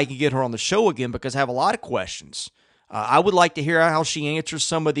if I can get her on the show again, because I have a lot of questions. I would like to hear how she answers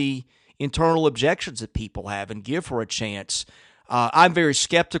some of the internal objections that people have and give her a chance. I'm very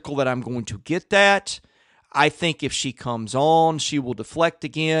skeptical that I'm going to get that. I think if she comes on, she will deflect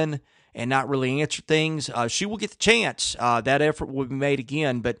again and not really answer things. She will get the chance. That effort will be made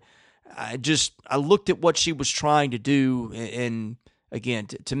again. But I looked at what she was trying to do, and again,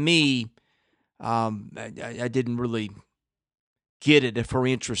 to me, I didn't really get it if her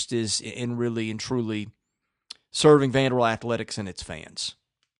interest is in really and truly serving Vanderbilt Athletics and its fans?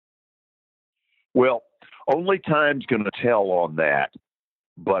 Well, only time's going to tell on that.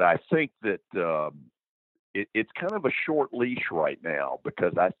 But I think that it's kind of a short leash right now,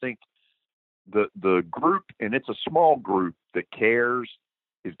 because I think the group, and it's a small group that cares,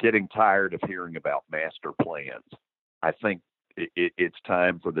 is getting tired of hearing about master plans. I think it's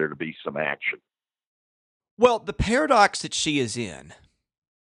time for there to be some action. Well, the paradox that she is in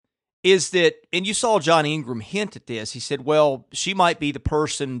is that, and you saw John Ingram hint at this, he said, well, she might be the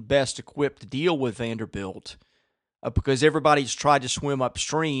person best equipped to deal with Vanderbilt because everybody's tried to swim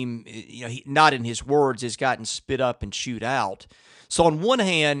upstream, not in his words, has gotten spit up and chewed out. So on one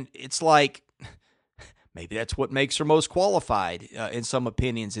hand, it's like, maybe that's what makes her most qualified in some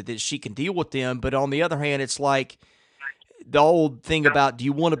opinions, that she can deal with them. But on the other hand, it's like the old thing about, do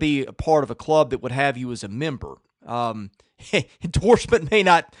you want to be a part of a club that would have you as a member? Endorsement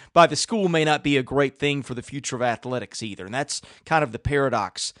by the school may not be a great thing for the future of athletics either. And that's kind of the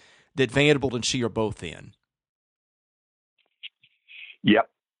paradox that Vanderbilt and she are both in.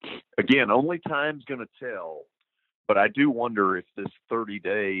 Yep. Again, only time's going to tell. But I do wonder if this 30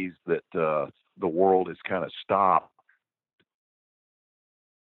 days that the world has kind of stopped,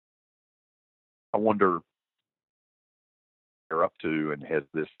 I wonder what they're up to, and has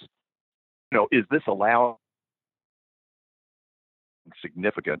this, is this allowing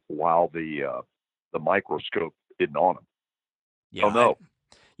significant while the microscope isn't on them? Yeah, oh no.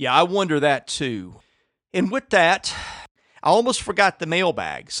 I wonder that too. And with that, I almost forgot the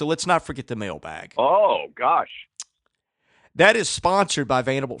mailbag, so let's not forget the mailbag. Oh, gosh. That is sponsored by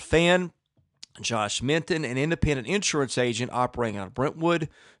Vanderbilt fan Josh Minton, an independent insurance agent operating out of Brentwood,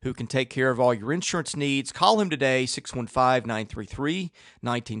 who can take care of all your insurance needs. Call him today,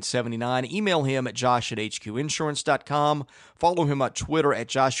 615-933-1979. Email him at josh@hqinsurance.com. Follow him on Twitter at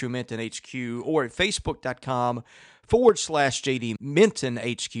Joshua Minton HQ or at facebook.com/JD Minton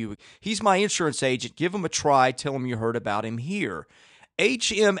HQ. He's my insurance agent. Give him a try. Tell him you heard about him here.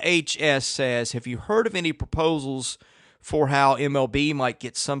 HMHS says, have you heard of any proposals for how MLB might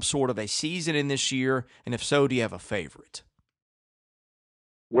get some sort of a season in this year? And if so, do you have a favorite?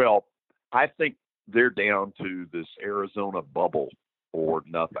 Well, I think they're down to this Arizona bubble or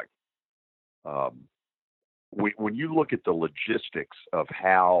nothing. When you look at the logistics of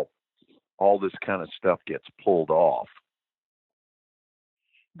how all this kind of stuff gets pulled off,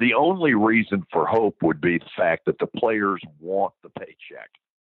 the only reason for hope would be the fact that the players want the paycheck.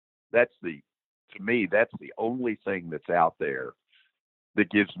 To me, that's the only thing that's out there that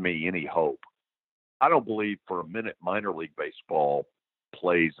gives me any hope. I don't believe for a minute minor league baseball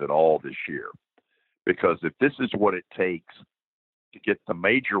plays at all this year, because if this is what it takes to get the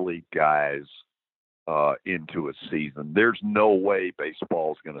major league guys into a season, there's no way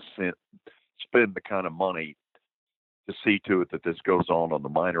baseball is going to spend the kind of money to see to it that this goes on the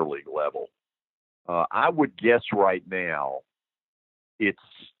minor league level. I would guess right now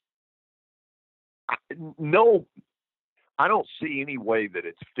I don't see any way that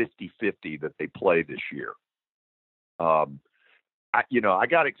it's 50-50 that they play this year. I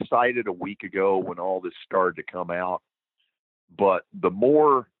got excited a week ago when all this started to come out, but the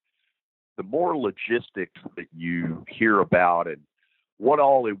more logistics that you hear about and what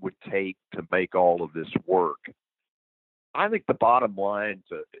all it would take to make all of this work, I think the bottom line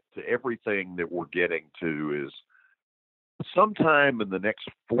to everything that we're getting to is sometime in the next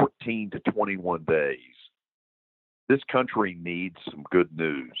 14 to 21 days, this country needs some good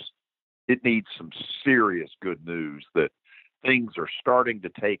news. It needs some serious good news that things are starting to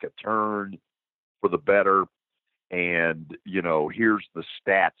take a turn for the better. And, here's the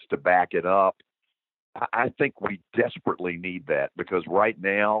stats to back it up. I think we desperately need that, because right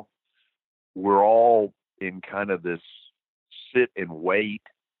now we're all in kind of this sit and wait,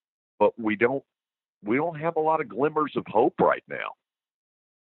 but we don't have a lot of glimmers of hope right now.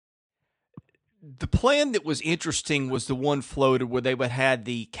 The plan that was interesting was the one floated where they would have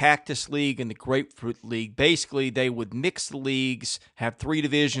the Cactus League and the Grapefruit League. Basically, they would mix the leagues, have 3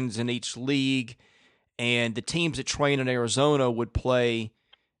 divisions in each league, and the teams that train in Arizona would play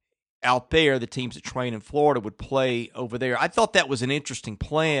out there. The teams that train in Florida would play over there. I thought that was an interesting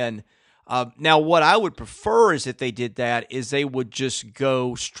plan. Now, what I would prefer is if they did that is they would just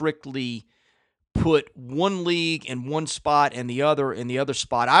go strictly put one league in one spot and the other in the other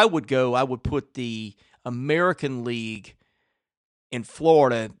spot. I would put the American League in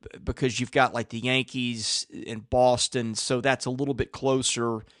Florida, because you've got like the Yankees in Boston, so that's a little bit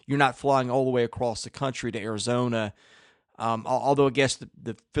closer. You're not flying all the way across the country to Arizona. Although I guess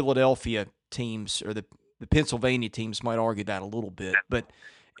the Philadelphia teams or the The Pennsylvania teams might argue that a little bit,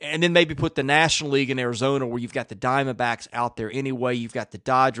 and then maybe put the National League in Arizona, where you've got the Diamondbacks out there anyway. You've got the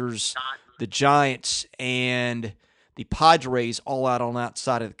Dodgers, the Giants, and the Padres all out on that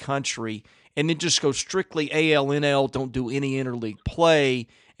side of the country, and then just go strictly AL, NL, don't do any interleague play,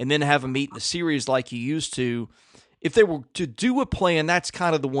 and then have them meet in the series like you used to. If they were to do a plan, that's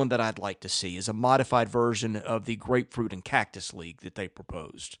kind of the one that I'd like to see, is a modified version of the Grapefruit and Cactus League that they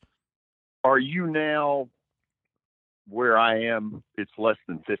proposed. Are you now where I am? It's less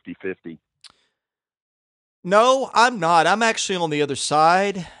than 50-50. No, I'm not. I'm actually on the other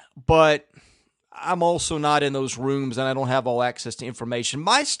side, but I'm also not in those rooms, and I don't have all access to information.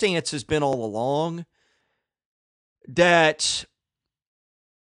 My stance has been all along that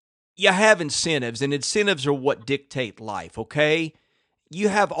you have incentives, and incentives are what dictate life, okay? You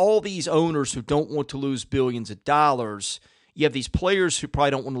have all these owners who don't want to lose billions of dollars. You have these players who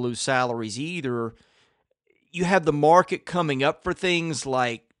probably don't want to lose salaries either. You have the market coming up for things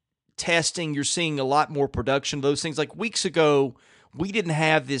like testing. You're seeing a lot more production of those things. Like weeks ago, we didn't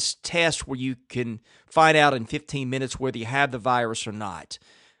have this test where you can find out in 15 minutes whether you have the virus or not.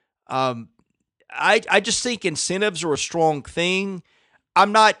 I just think incentives are a strong thing.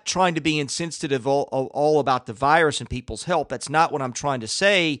 I'm not trying to be insensitive all about the virus and people's health. That's not what I'm trying to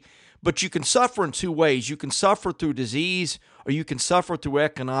say. But you can suffer in two ways. You can suffer through disease, or you can suffer through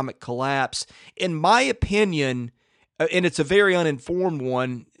economic collapse. In my opinion, and it's a very uninformed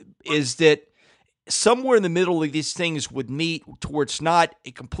one, is that somewhere in the middle of these things would meet towards not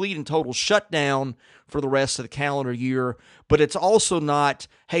a complete and total shutdown for the rest of the calendar year, but it's also not,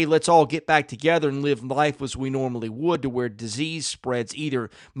 hey, let's all get back together and live life as we normally would, to where disease spreads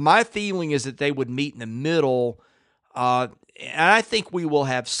either. My feeling is that they would meet in the middle, and I think we will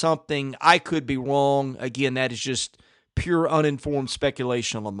have something. I could be wrong. Again, that is just pure uninformed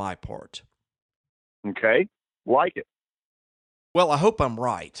speculation on my part. Okay, like it. Well, I hope I'm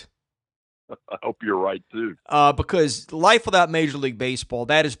right. I hope you're right, too. Because life without Major League Baseball,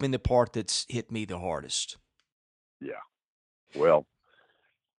 that has been the part that's hit me the hardest. Yeah. Well,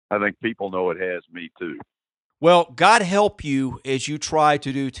 I think people know it has me, too. Well, God help you as you try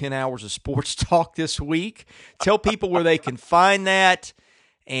to do 10 hours of sports talk this week. Tell people where they can find that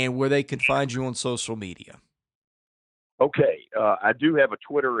and where they can find you on social media. Okay. I do have a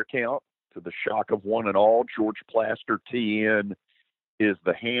Twitter account, to the shock of one and all. George Plaster TN is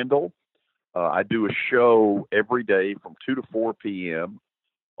the handle. I do a show every day from 2 to 4 p.m.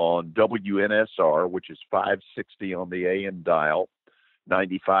 on WNSR, which is 560 on the AM dial,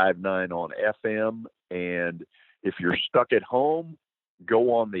 95.9 on FM. And if you're stuck at home,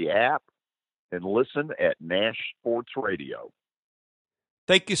 go on the app and listen at Nash Sports Radio.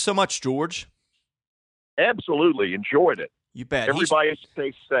 Thank you so much, George. Absolutely. Enjoyed it. You bet. Everybody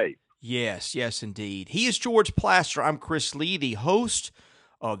stay safe. Yes, indeed. He is George Plaster. I'm Chris Lee, the host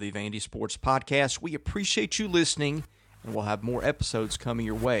of the Vandy Sports Podcast. We appreciate you listening, and we'll have more episodes coming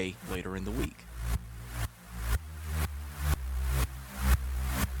your way later in the week.